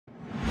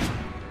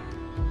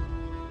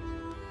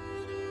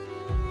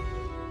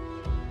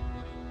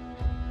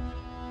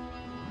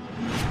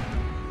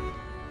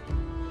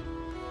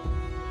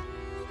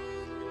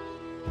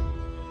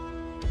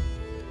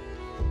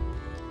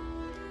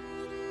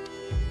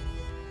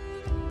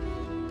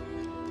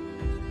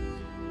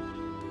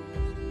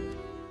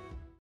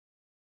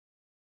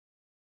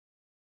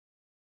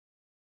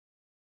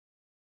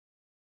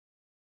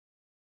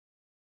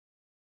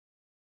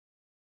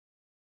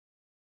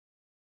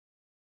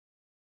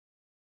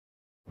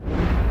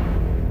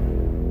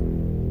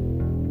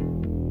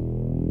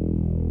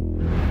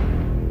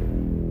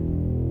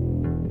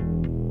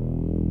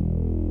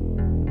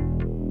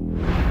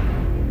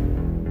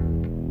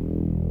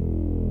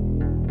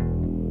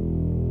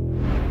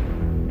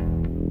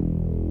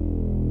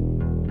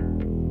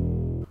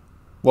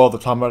Well, the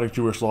Talmudic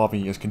Jewish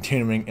Lobby is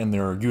continuing in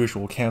their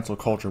usual cancel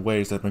culture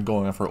ways that have been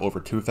going on for over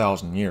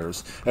 2,000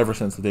 years. Ever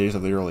since the days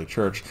of the early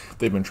church,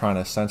 they've been trying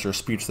to censor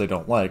speech they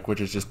don't like, which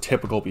is just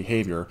typical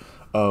behavior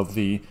of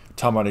the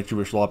Talmudic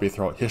Jewish Lobby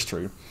throughout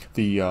history.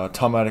 The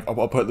Talmudic,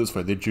 I'll put it this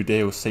way, the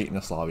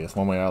Judeo-Satanist Lobby, that's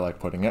one way I like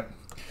putting it.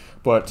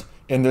 But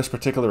in this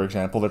particular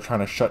example, they're trying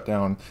to shut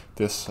down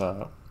this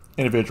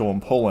individual in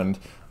Poland,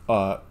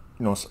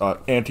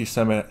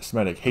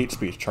 anti-Semitic hate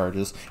speech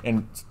charges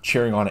and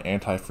cheering on an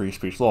anti-free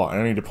speech law. And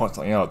I need to point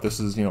something out. This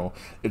is,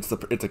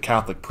 it's a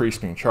Catholic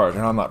priest being charged,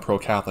 and I'm not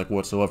pro-Catholic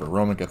whatsoever.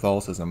 Roman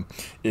Catholicism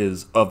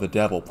is of the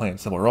devil, plain and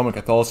simple. Roman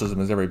Catholicism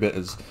is every bit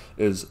as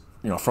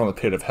from the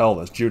pit of hell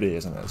as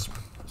Judaism is.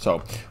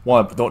 So,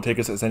 one, don't take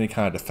this as any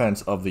kind of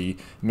defense of the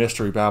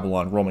Mystery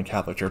Babylon Roman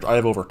Catholic Church. I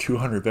have over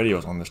 200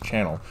 videos on this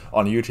channel,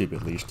 on YouTube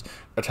at least,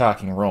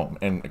 attacking Rome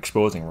and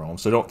exposing Rome.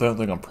 So don't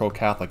think I'm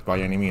pro-Catholic by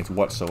any means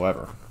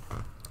whatsoever.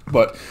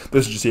 But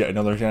this is just yet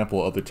another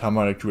example of the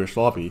Talmudic Jewish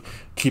Lobby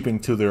keeping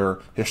to their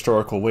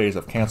historical ways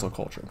of cancel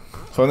culture.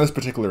 So in this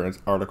particular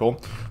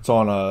article, it's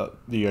on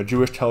the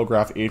Jewish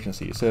Telegraph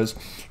Agency. It says,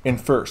 in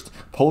first,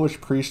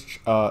 Polish priest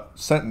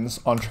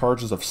sentenced on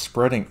charges of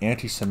spreading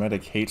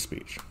anti-Semitic hate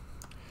speech.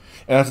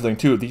 And that's the thing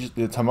too,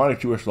 the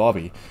Talmudic Jewish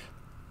Lobby,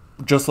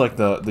 just like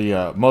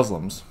the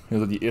Muslims,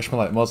 the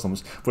Ishmaelite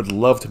Muslims, would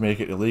love to make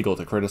it illegal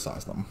to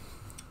criticize them.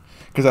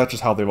 Because that's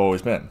just how they've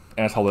always been,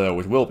 and that's how they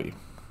always will be.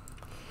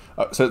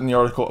 Said in the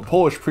article, a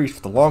Polish priest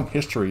with a long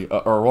history,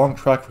 or a long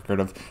track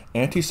record of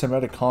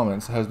anti-Semitic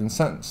comments has been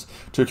sentenced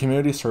to a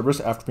community service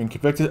after being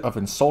convicted of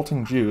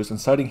insulting Jews and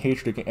inciting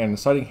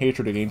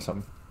hatred against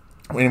them.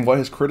 And what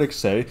his critics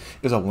say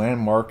is a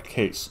landmark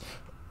case.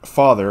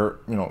 Father,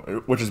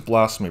 which is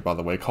blasphemy, by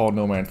the way, called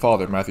no man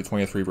father, Matthew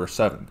 23, verse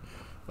 7.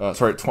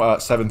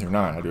 7 through 9,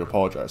 I do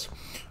apologize.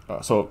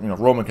 So,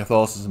 Roman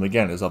Catholicism,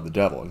 again, is of the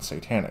devil and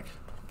satanic.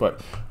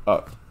 But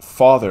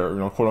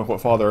father,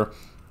 quote-unquote father,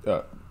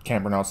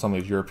 can't pronounce some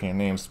of these European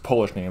names,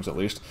 Polish names at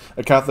least,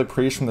 a Catholic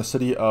priest from the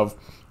city of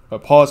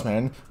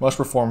Poznan must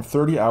perform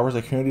 30 hours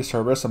of community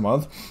service a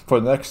month for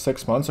the next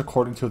 6 months,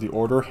 according to the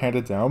order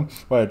handed down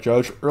by a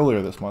judge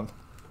earlier this month.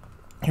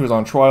 He was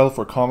on trial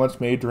for comments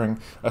made during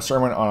a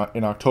sermon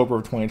in October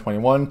of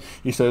 2021.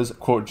 He says,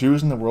 quote,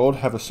 Jews in the world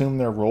have assumed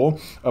the role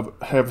of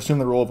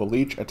a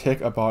leech, a tick,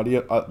 a body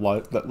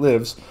that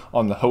lives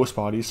on the host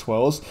body,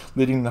 swells,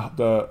 leading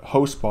the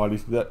host body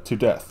to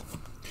death.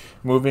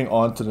 Moving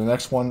on to the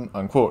next one,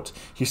 unquote.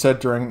 He said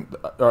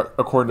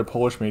according to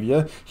Polish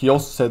media, he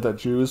also said that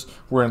Jews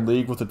were in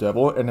league with the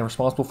devil and are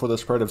responsible for the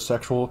spread of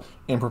sexual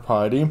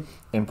impropriety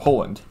in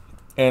Poland.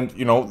 And,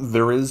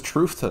 there is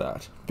truth to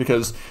that.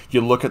 Because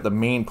you look at the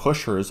main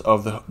pushers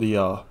of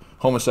the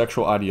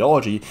homosexual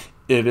ideology,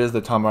 it is the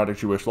Talmudic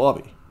Jewish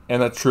Lobby.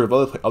 And that's true of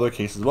other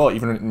cases as well.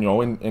 Even,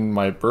 in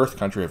my birth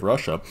country of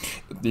Russia,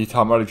 the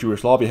Talmudic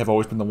Jewish Lobby have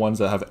always been the ones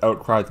that have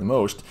outcried the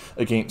most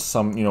against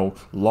some,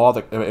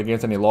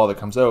 against any law that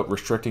comes out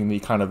restricting the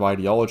kind of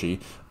ideology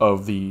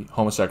of the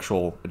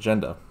homosexual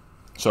agenda.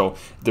 So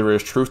there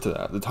is truth to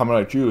that. The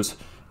Talmudic Jews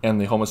and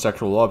the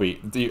homosexual lobby,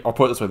 I'll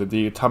put it this way,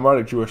 the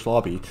Talmudic Jewish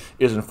Lobby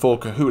is in full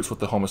cahoots with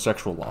the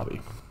homosexual lobby.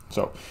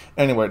 So,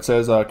 anyway, it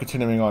says,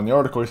 continuing on the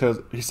article,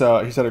 he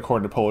said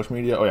according to Polish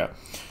media,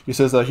 he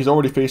says that he's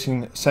already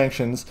facing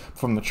sanctions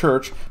from the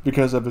church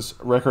because of his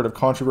record of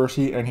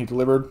controversy, and he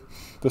delivered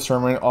the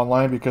sermon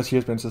online because he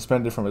has been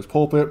suspended from his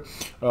pulpit,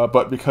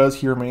 but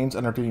because he remains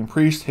an ordained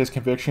priest, his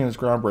conviction is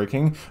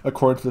groundbreaking,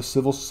 according to the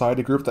civil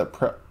society group that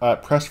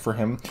pressed for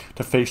him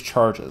to face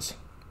charges.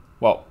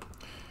 Well,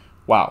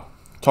 wow.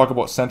 Talk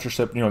about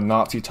censorship,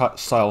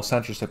 Nazi-style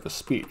censorship of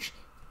speech.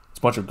 It's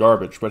a bunch of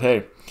garbage, but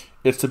hey,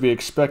 it's to be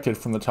expected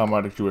from the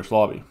Talmudic Jewish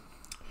Lobby.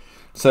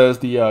 It says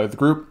the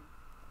group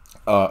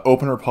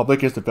Open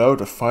Republic is devoted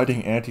to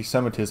fighting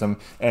anti-Semitism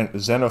and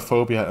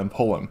xenophobia in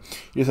Poland.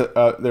 He said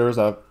there is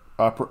a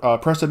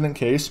precedent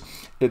case.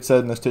 It said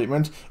in the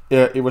statement,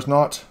 it was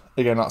not.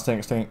 Again, not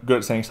good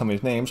at saying some of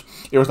these names.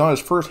 It was not his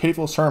first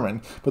hateful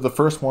sermon, but the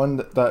first one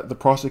that the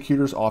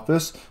prosecutor's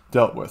office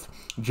dealt with.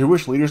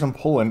 Jewish leaders in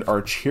Poland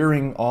are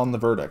cheering on the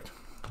verdict.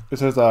 It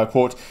says,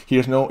 quote, he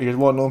is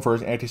well known for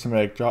his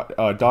anti-Semitic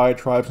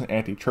diatribes and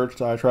anti-church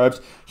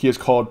diatribes. He has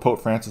called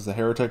Pope Francis a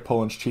heretic.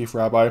 Poland's chief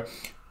rabbi,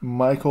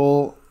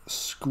 Michael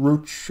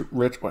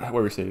Skruchrich,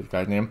 whatever you say this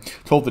guy's name,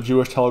 told the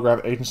Jewish Telegraph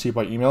Agency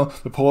by email,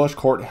 the Polish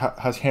court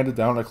has handed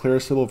down a clear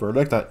civil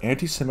verdict that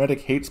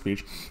anti-Semitic hate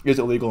speech is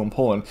illegal in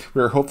Poland.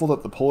 We are hopeful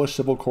that the Polish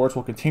civil courts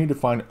will continue to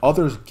find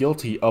others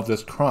guilty of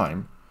this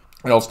crime.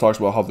 It also talks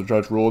about how the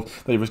judge ruled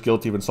that he was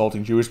guilty of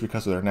insulting Jews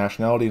because of their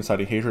nationality,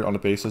 inciting hatred on the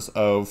basis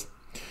of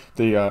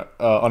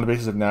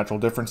natural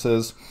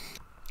differences.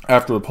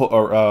 After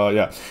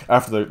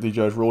the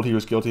judge ruled he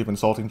was guilty of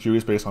insulting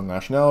Jews based on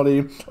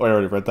nationality. I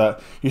already read that.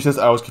 He says,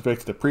 I was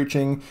convicted of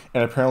preaching,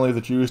 and apparently the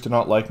Jews do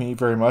not like me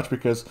very much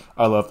because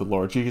I love the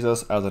Lord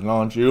Jesus. As a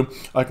non-Jew,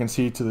 I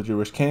concede to the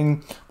Jewish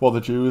king, while the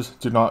Jews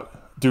do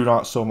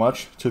not so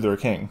much to their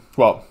king.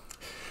 Well,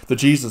 the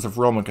Jesus of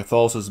Roman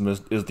Catholicism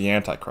is the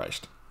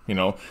Antichrist. You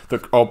know, the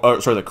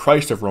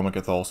Christ of Roman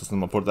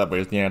Catholicism, I'll put it that way,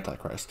 is the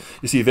Antichrist.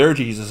 You see, their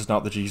Jesus is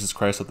not the Jesus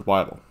Christ of the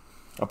Bible.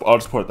 I'll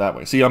just put it that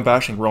way. See, I'm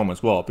bashing Rome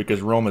as well,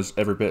 because Rome is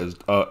every bit as,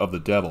 of the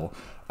devil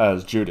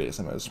as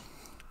Judaism is.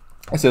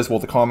 It says, well,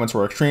 the comments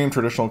were extreme.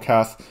 Traditional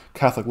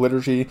Catholic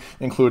liturgy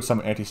includes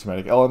some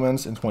anti-Semitic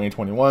elements. In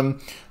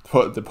 2021,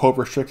 the Pope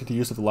restricted the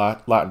use of the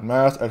Latin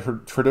Mass, a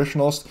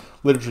traditionalist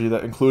liturgy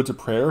that includes a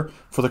prayer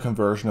for the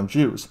conversion of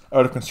Jews,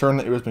 out of concern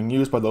that it was being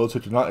used by those who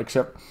did not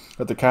accept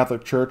that the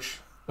Catholic Church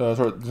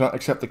did not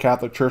accept the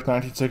Catholic Church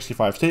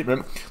 1965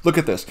 statement. Look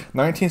at this.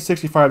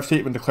 1965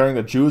 statement declaring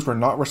that Jews were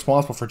not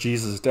responsible for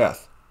Jesus'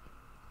 death.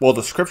 Well,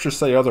 the scriptures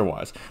say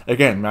otherwise.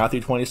 Again,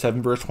 Matthew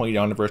 27, verse 20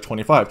 down to verse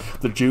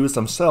 25. The Jews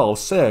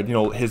themselves said,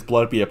 his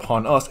blood be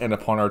upon us and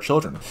upon our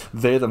children.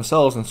 They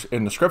themselves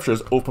in the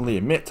scriptures openly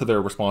admit to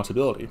their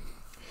responsibility.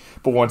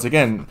 But once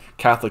again,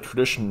 Catholic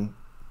tradition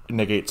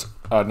neglects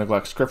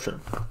scripture.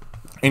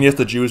 And yet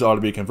the Jews ought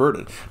to be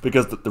converted,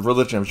 because the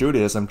religion of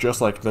Judaism, just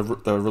like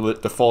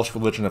the false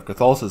religion of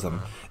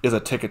Catholicism, is a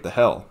ticket to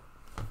hell.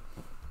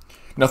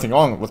 Nothing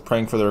wrong with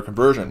praying for their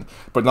conversion,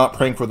 but not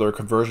praying for their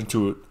conversion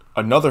to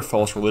another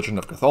false religion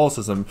of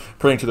Catholicism,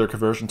 praying to their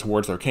conversion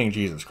towards their King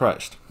Jesus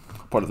Christ.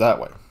 Put it that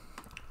way.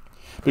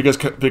 Because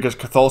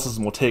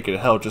Catholicism will take it to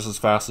hell just as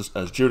fast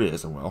as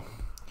Judaism will.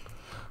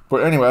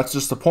 But anyway, that's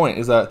just the point,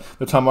 is that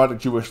the Talmudic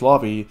Jewish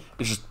Lobby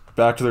is just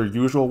back to their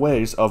usual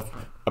ways of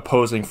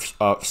opposing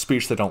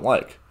speech they don't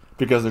like,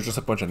 because they're just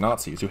a bunch of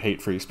Nazis who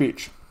hate free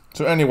speech.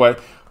 So anyway,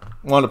 I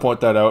wanted to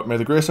point that out. May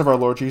the grace of our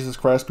Lord Jesus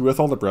Christ be with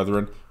all the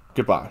brethren.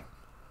 Goodbye.